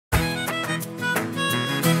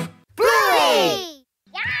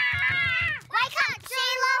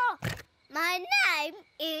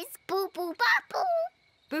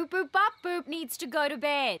needs to go to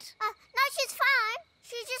bed. No, she's fine.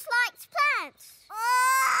 She just likes plants.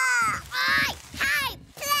 I hate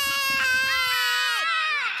plants!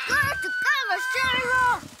 Go together,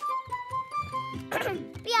 Sheila!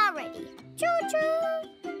 We are ready. Choo-choo!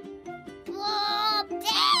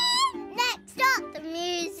 Next up, the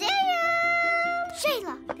museum!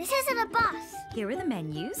 Sheila, this isn't a bus. Here are the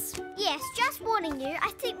menus. Yes, just warning you,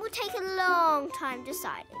 I think we'll take a long time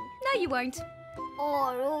deciding. No, you won't.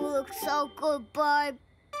 Oh, it all looks so good, babe.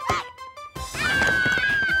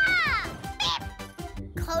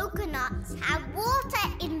 Coconuts have water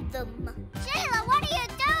in them. Sheila, what are you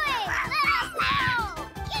doing? Let us know!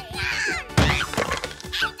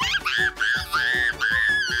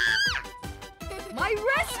 My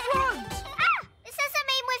restaurant! This doesn't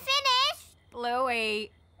mean we're finished.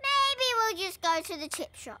 Bluey. Maybe we'll just go to the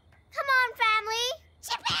chip shop. Come on, family.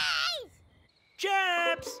 Chippies!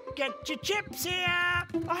 Chips! Get your chips here!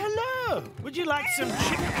 Oh, hello! Would you like some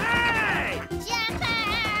chips? Hey! Chippies!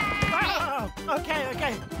 Oh,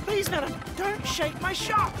 okay. Please, madam, don't shake my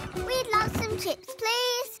shop. We'd love some chips,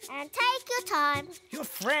 please. And take your time. Your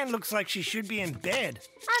friend looks like she should be in bed.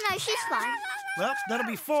 Oh, no, she's fine. Well, that'll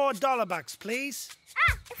be $4 please.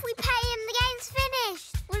 If we pay him, the game's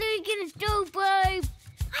finished. What are we going to do, babe?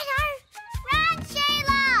 I know. Run,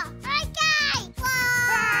 Sheila! Okay! Whoa!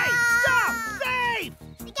 Hey! Stop! Save!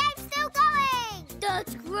 The game's still going.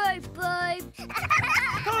 That's great, babe.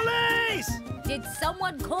 Police! Did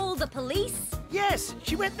someone call the police? Yes,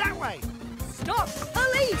 she went that way. Stop!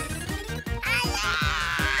 Police!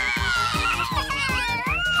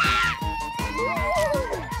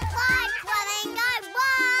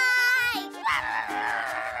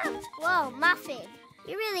 Whoa, Muffin,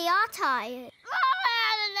 you really are tired.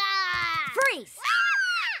 Freeze!